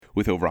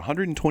with over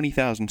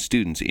 120,000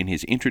 students in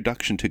his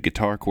Introduction to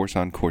Guitar course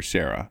on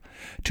Coursera,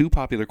 2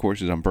 popular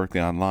courses on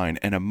Berklee Online,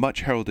 and a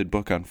much-heralded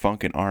book on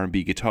funk and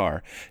R&B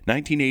guitar,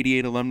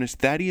 1988 alumnus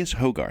Thaddeus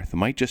Hogarth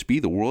might just be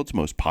the world's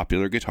most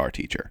popular guitar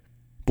teacher.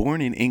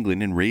 Born in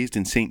England and raised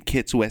in St.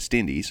 Kitts, West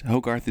Indies,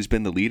 Hogarth has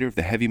been the leader of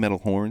the Heavy Metal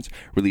Horns,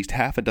 released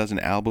half a dozen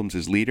albums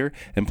as leader,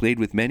 and played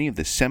with many of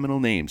the seminal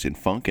names in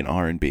funk and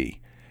R&B.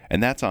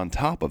 And that's on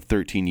top of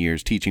 13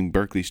 years teaching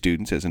Berklee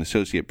students as an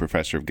associate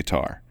professor of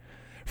guitar.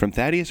 From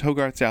Thaddeus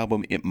Hogarth's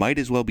album It Might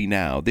As Well Be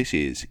Now, this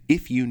is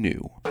If You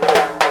Knew.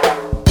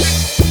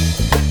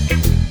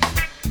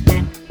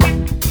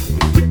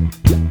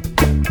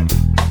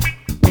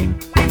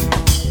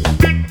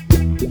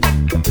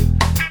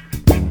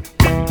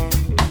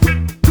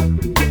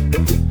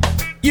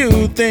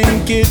 You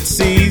think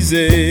it's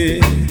easy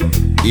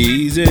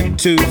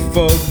to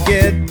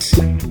forget.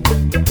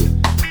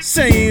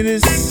 Say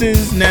this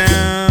is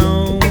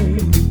now,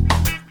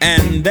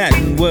 and that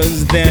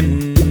was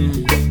then.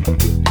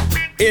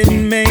 It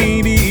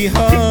may be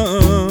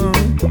hard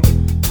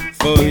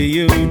for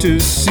you to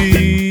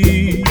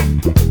see.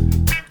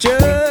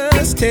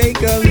 Just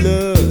take a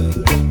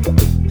look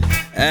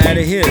at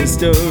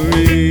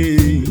history.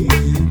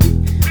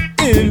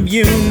 If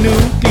you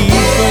knew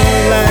people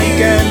like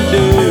I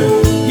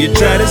do, you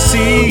try to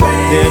see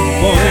their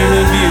point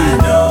of view.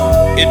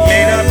 It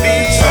may not be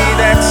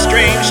that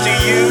strange to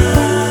you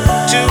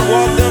to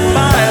walk the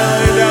mile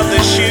without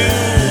the shoe.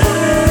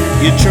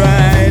 You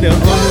try to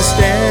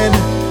understand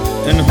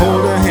and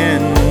hold a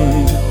hand.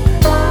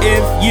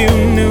 If you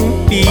knew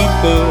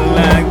people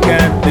like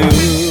I do,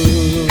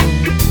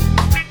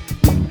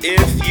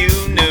 if you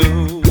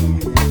knew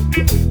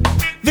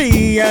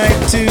the eye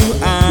to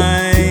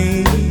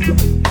eye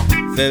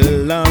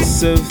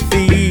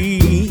philosophy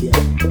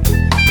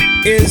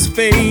is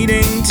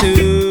fading to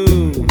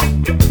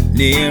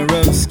near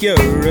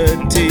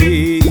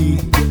obscurity.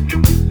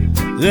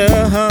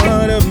 The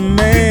heart of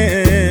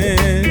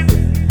man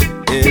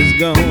is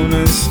gone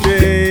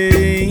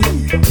astray.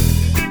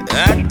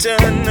 I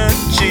turn the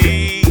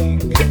cheek,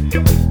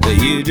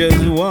 you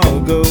just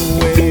walk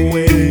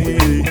away.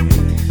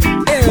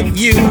 If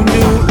you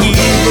knew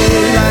evil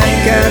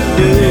like I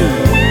do,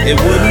 it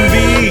wouldn't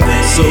be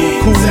so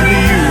cool to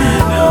you.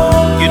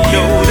 You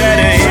know that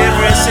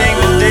every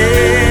single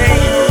day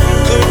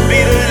could be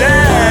the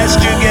last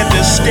you get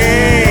to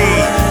stay.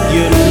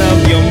 You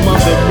love your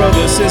mother,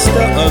 brother,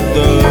 sister,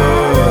 other.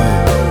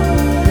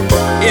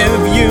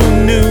 If you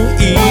knew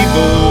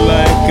evil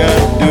like I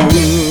do.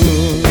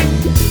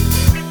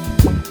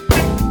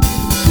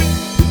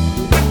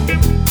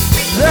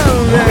 The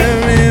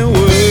very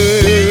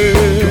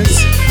words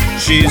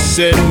she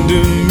said to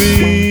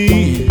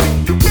me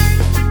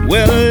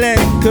will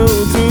echo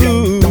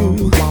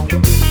through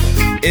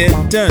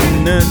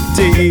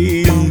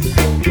eternity.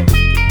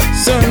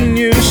 Son,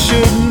 you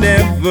should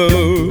never,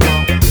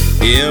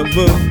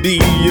 ever be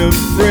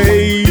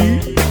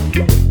afraid.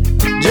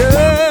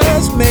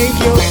 Just make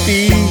your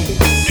peace,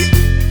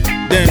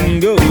 then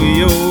go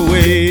your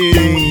way.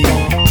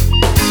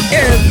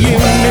 If you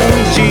knew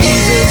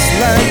Jesus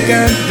like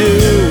I do,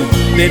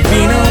 there'd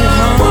be no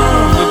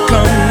harm to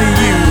come to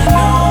you.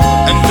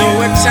 And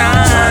though at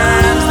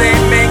times they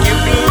make you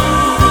blue,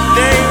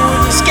 they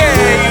wouldn't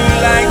scare you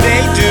like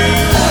they do.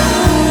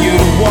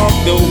 You'd walk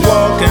the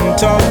walk and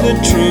talk the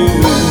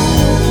truth.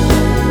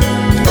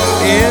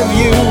 If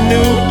you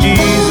knew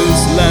Jesus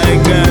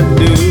like I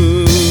do.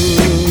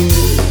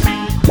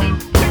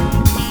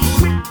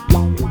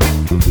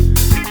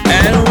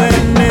 And when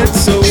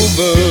it's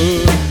over,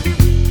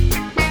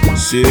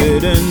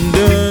 said and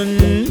done,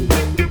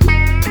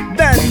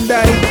 that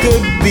I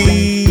could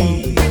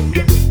be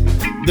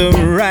the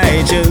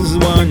righteous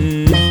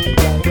one.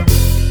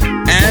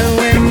 And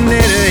when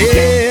it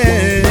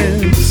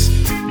ends,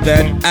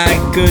 that I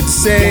could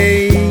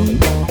say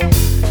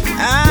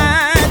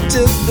I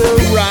took the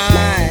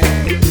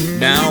ride,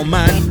 now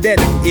my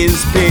debt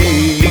is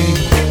paid.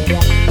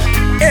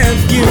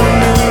 If you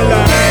knew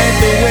life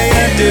the way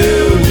I do,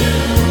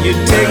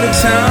 you'd take the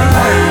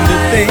time to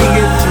think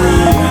it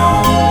through.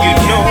 You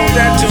know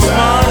that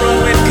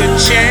tomorrow it could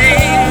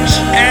change,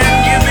 and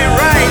you'd be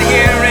right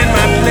here in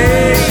my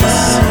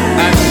place.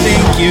 I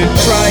think you'd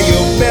try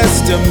your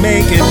best to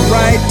make it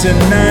right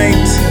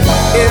tonight,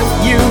 if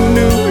you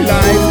knew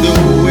life the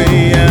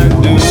way I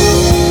do.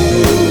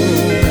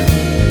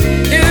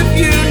 If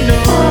you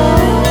know,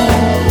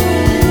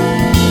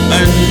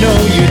 I know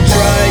you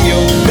try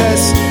your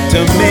best to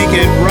make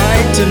it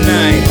right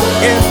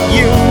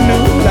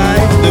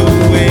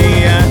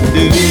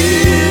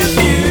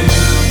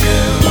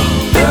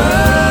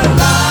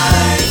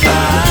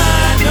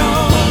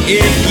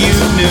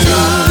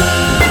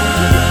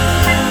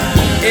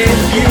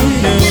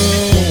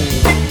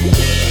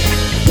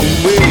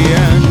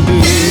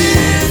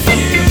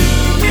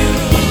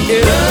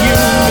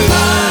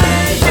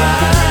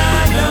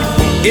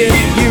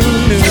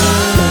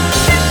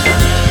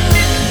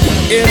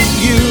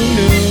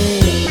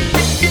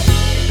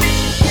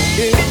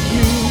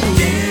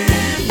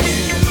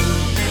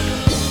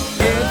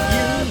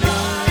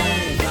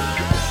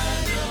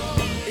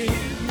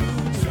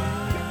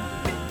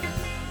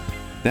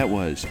That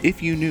was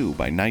If You Knew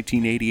by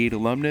 1988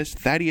 alumnus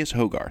Thaddeus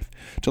Hogarth.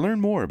 To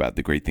learn more about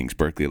the great things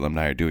Berklee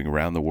alumni are doing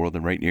around the world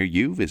and right near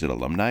you, visit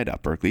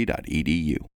alumni.berklee.edu.